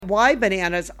why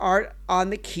bananas aren't on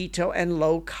the keto and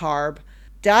low carb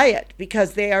diet,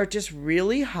 because they are just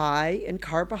really high in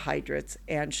carbohydrates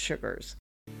and sugars.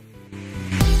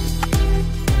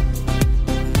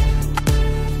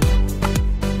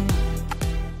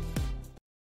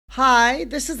 Hi,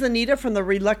 this is Anita from the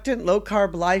Reluctant Low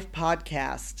Carb Life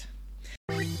podcast.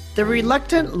 The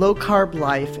Reluctant Low Carb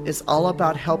Life is all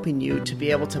about helping you to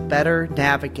be able to better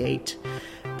navigate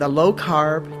the low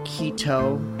carb,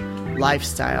 keto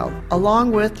lifestyle,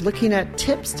 along with looking at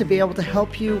tips to be able to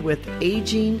help you with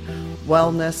aging,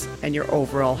 wellness, and your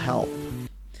overall health.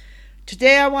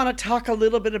 Today I want to talk a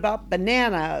little bit about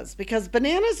bananas, because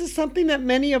bananas is something that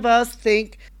many of us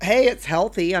think, hey, it's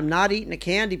healthy. I'm not eating a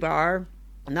candy bar.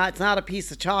 It's not a piece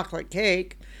of chocolate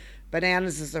cake.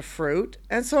 Bananas is a fruit,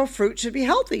 and so fruit should be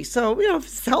healthy. So, if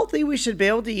it's healthy, we should be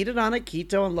able to eat it on a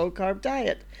keto and low carb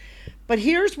diet. But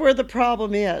here's where the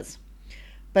problem is.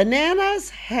 Bananas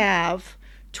have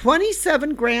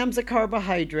 27 grams of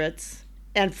carbohydrates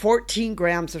and 14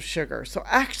 grams of sugar. So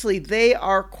actually, they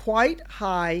are quite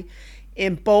high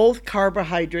in both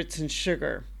carbohydrates and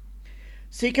sugar.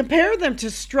 So you compare them to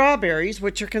strawberries,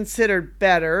 which are considered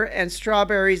better, and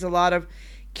strawberries, a lot of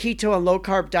keto and low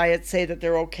carb diets say that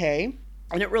they're okay.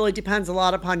 And it really depends a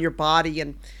lot upon your body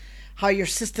and how your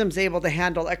system's able to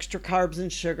handle extra carbs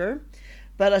and sugar.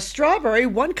 But a strawberry,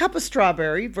 1 cup of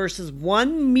strawberry versus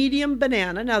 1 medium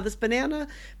banana. Now this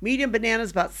medium banana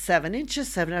is about 7 inches,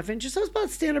 7.5 inches. So it's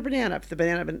about standard banana. If the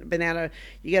banana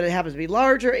you get it happens to be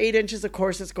larger, 8 inches, of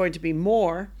course it's going to be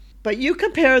more. But you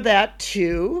compare that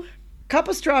to a cup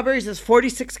of strawberries is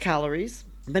 46 calories.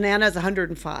 Banana is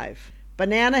 105.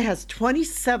 Banana has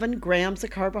 27 grams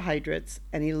of carbohydrates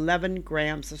and 11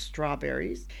 grams of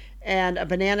strawberries. And a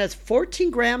banana is 14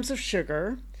 grams of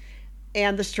sugar,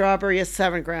 and the strawberry is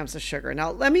 7 grams of sugar.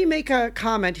 Now, let me make a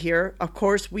comment here. Of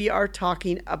course, we are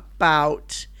talking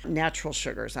about natural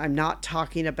sugars. I'm not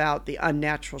talking about the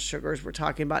unnatural sugars. We're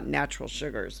talking about natural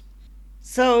sugars.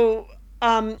 So,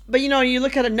 but you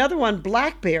look at another one,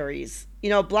 blackberries.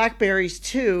 Blackberries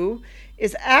too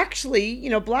is actually,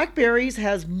 blackberries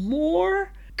has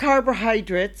more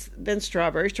carbohydrates than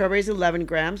strawberries. Strawberries 11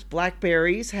 grams.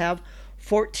 Blackberries have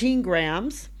 14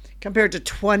 grams compared to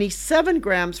 27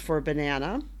 grams for a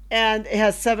banana. And it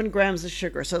has 7 grams of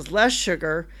sugar. So it's less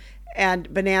sugar,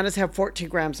 and bananas have 14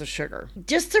 grams of sugar.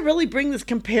 Just to really bring this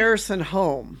comparison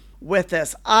home with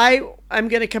this, I'm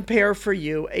going to compare for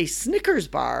you a Snickers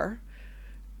bar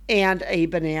and a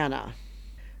banana.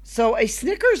 So a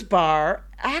Snickers bar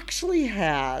actually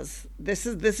has, this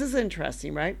is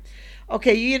interesting, right?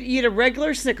 Okay, you eat a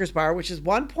regular Snickers bar, which is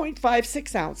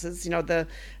 1.56 ounces,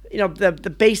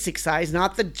 the basic size,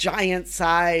 not the giant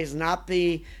size, not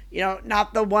the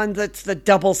one that's the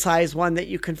double size one that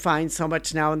you can find so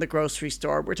much now in the grocery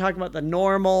store. We're talking about the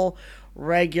normal,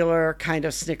 regular kind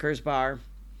of Snickers bar.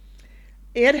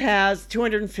 It has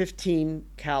 215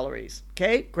 calories,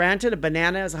 okay? Granted, a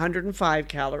banana is 105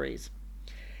 calories.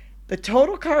 The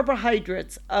total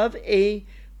carbohydrates of a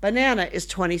banana is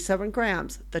 27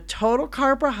 grams. The total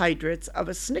carbohydrates of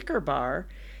a Snicker bar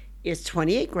is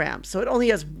 28 grams. So it only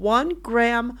has 1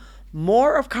 gram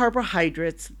more of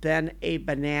carbohydrates than a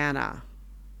banana.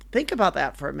 Think about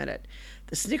that for a minute.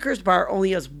 The Snickers bar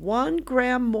only has 1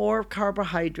 gram more of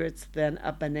carbohydrates than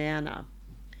a banana.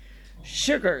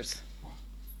 Sugars.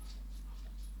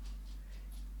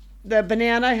 The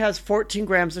banana has 14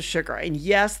 grams of sugar. And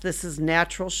yes, this is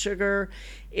natural sugar.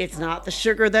 It's not the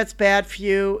sugar that's bad for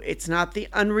you. It's not the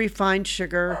unrefined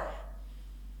sugar.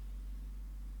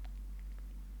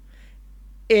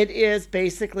 It is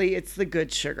basically, it's the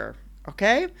good sugar,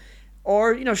 okay?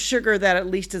 Or, sugar that at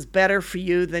least is better for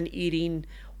you than eating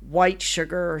white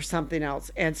sugar or something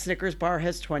else. And Snickers bar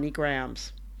has 20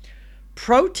 grams.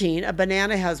 Protein, a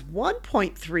banana has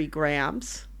 1.3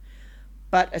 grams.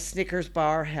 But a Snickers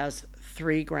bar has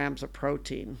 3 grams of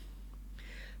protein.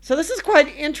 So this is quite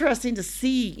interesting to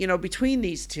see, between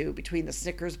these two, between the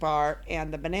Snickers bar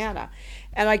and the banana.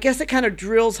 And I guess it kind of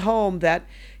drills home that,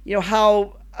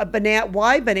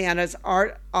 why bananas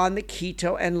aren't on the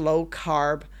keto and low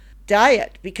carb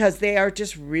diet, because they are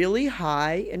just really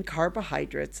high in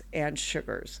carbohydrates and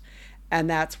sugars. And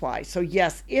that's why. So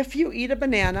yes, if you eat a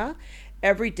banana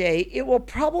every day, it will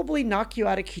probably knock you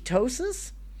out of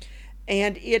ketosis.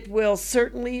 And it will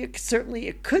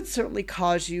it could certainly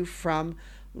cause you from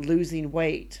losing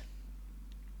weight,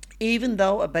 even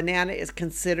though a banana is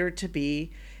considered to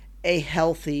be a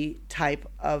healthy type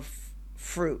of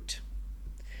fruit.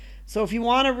 So if you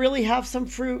want to really have some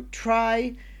fruit,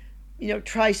 try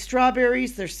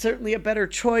strawberries. They're certainly a better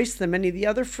choice than many of the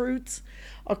other fruits.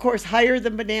 Of course, higher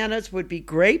than bananas would be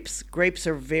grapes. Grapes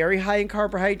are very high in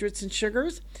carbohydrates and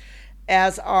sugars,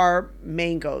 as are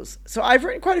mangoes. So I've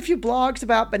written quite a few blogs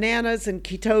about bananas and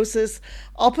ketosis.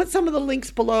 I'll put some of the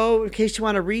links below in case you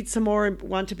want to read some more and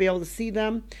want to be able to see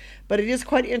them. But it is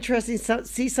quite interesting to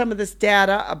see some of this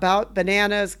data about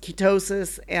bananas,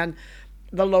 ketosis, and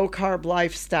the low-carb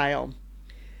lifestyle.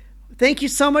 Thank you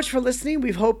so much for listening.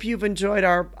 We hope you've enjoyed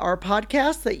our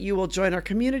podcast, that you will join our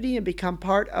community and become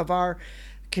part of our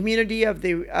community of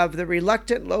the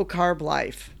reluctant low-carb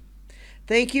life.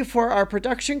 Thank you for our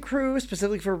production crew,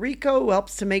 specifically for Rico, who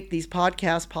helps to make these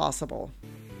podcasts possible.